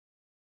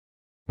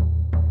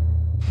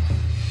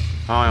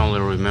I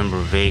only remember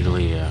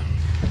vaguely a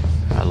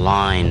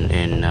line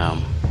in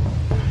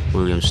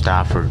William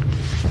Stafford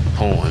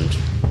poems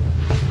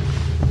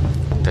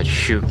that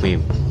shook me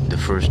the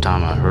first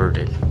time I heard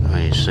it.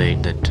 I say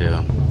that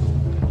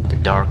the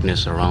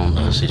darkness around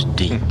us is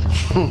deep.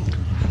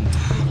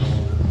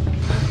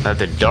 That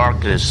the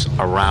darkness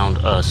around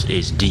us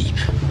is deep.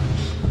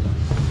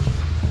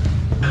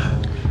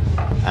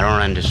 I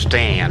don't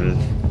understand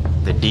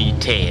the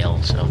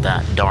details of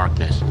that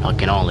darkness. I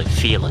can only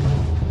feel it.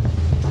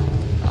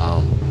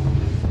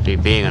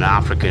 Being an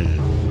African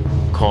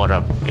caught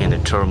up in the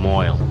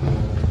turmoil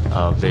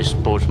of this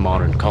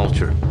postmodern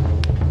culture,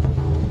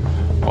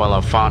 while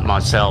I found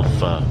myself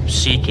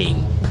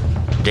seeking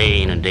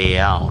day in and day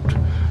out,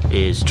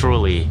 is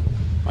truly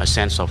a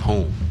sense of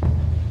home.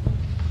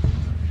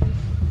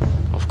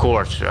 Of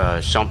course,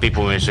 some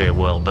people may say,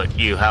 well, but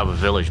you have a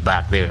village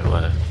back there.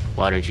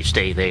 Why don't you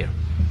stay there?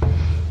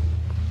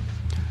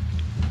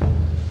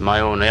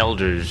 My own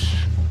elders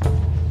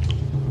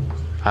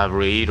have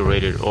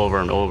reiterated over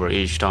and over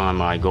each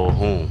time I go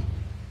home.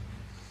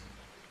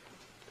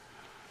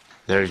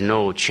 There's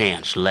no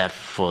chance left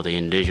for the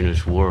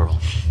indigenous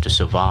world to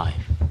survive.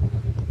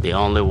 The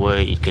only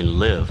way it can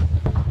live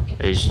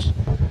is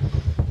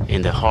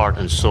in the heart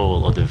and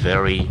soul of the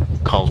very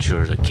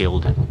culture that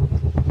killed it.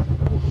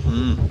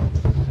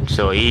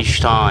 So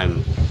each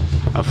time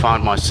I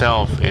found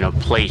myself in a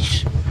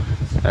place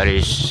that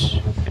is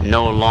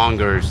no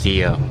longer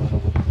the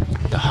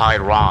high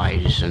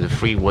rise and the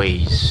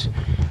freeways,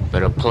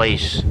 but a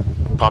place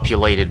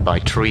populated by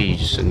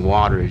trees and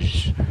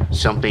waters,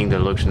 something that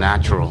looks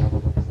natural.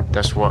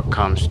 That's what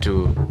comes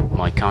to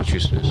my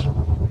consciousness.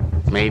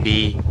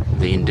 Maybe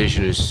the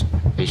indigenous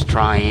is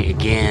trying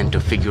again to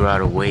figure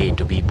out a way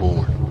to be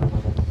born.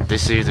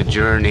 This is a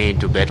journey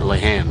to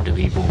Bethlehem to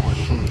be born.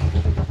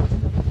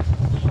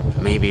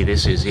 Maybe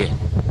this is it.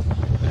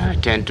 I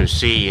tend to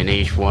see in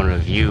each one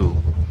of you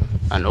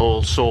an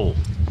old soul.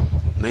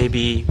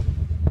 Maybe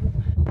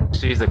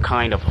this is the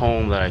kind of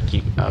home that I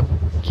keep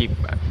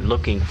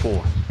looking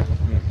for.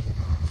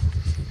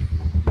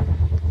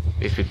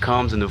 If it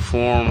comes in the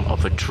form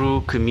of a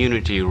true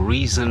community,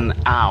 reason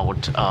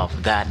out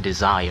of that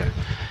desire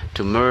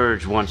to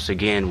merge once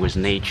again with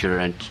nature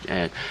and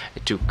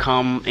to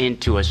come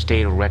into a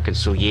state of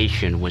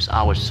reconciliation with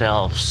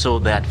ourselves, so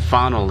that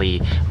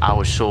finally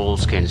our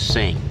souls can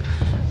sing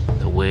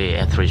the way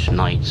Etheridge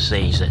Knight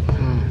says it.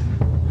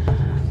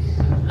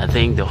 I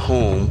think the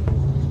home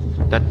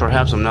that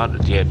perhaps I'm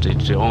not yet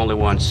the only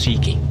one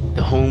seeking,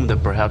 the home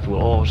that perhaps we're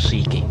all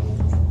seeking,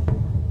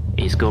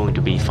 is going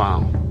to be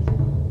found.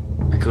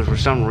 Because for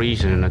some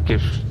reason I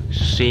keep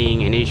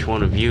seeing in each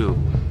one of you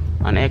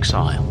an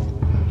exile.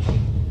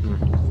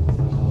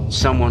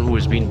 Someone who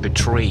has been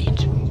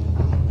betrayed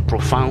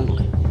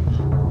profoundly.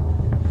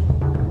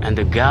 And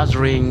the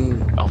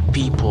gathering of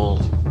people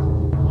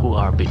who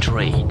are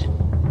betrayed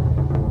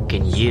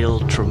can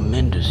yield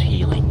tremendous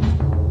healing,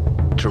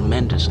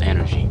 tremendous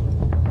energy.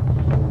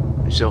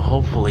 So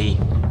hopefully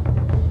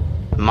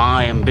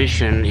my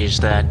ambition is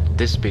that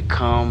this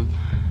become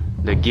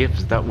the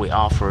gifts that we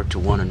offer to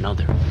one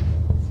another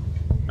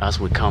as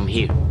we come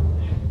here.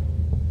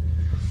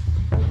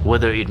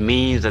 Whether it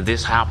means that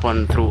this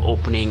happened through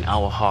opening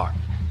our heart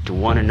to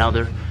one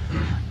another,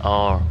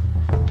 or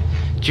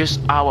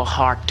just our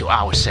heart to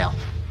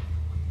ourselves.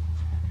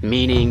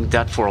 Meaning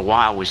that for a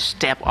while we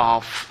step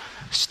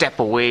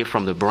away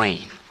from the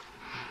brain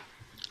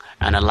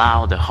and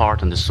allow the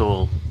heart and the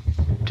soul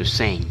to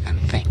sing and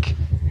think.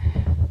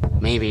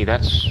 Maybe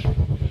that's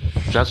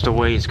the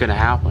way it's gonna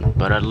happen,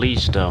 but at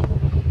least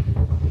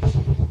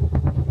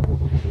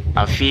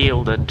I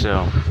feel that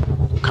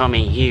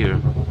coming here,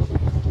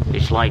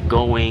 it's like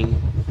going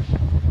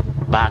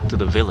back to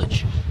the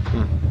village.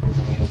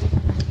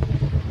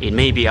 It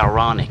may be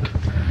ironic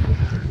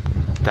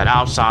that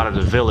outside of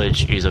the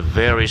village is a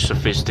very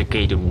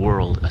sophisticated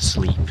world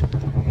asleep.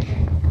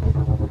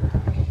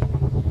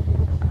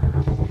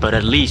 But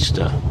at least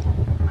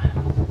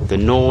the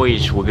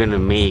noise we're gonna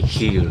make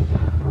here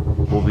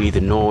will be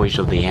the noise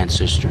of the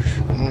ancestors,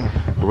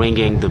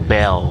 ringing the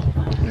bell,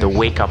 the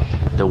wake up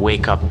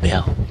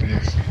bell.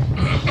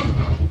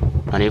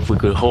 And if we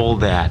could hold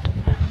that,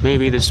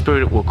 maybe the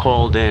spirit we're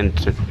called in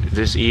to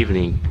this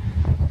evening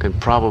can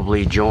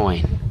probably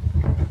join.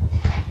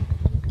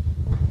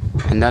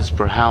 And that's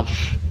perhaps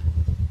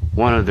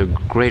one of the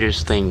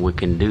greatest things we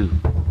can do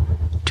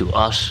to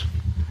us,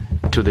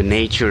 to the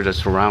nature that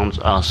surrounds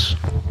us,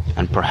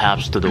 and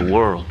perhaps to the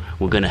world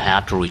we're going to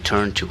have to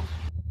return to.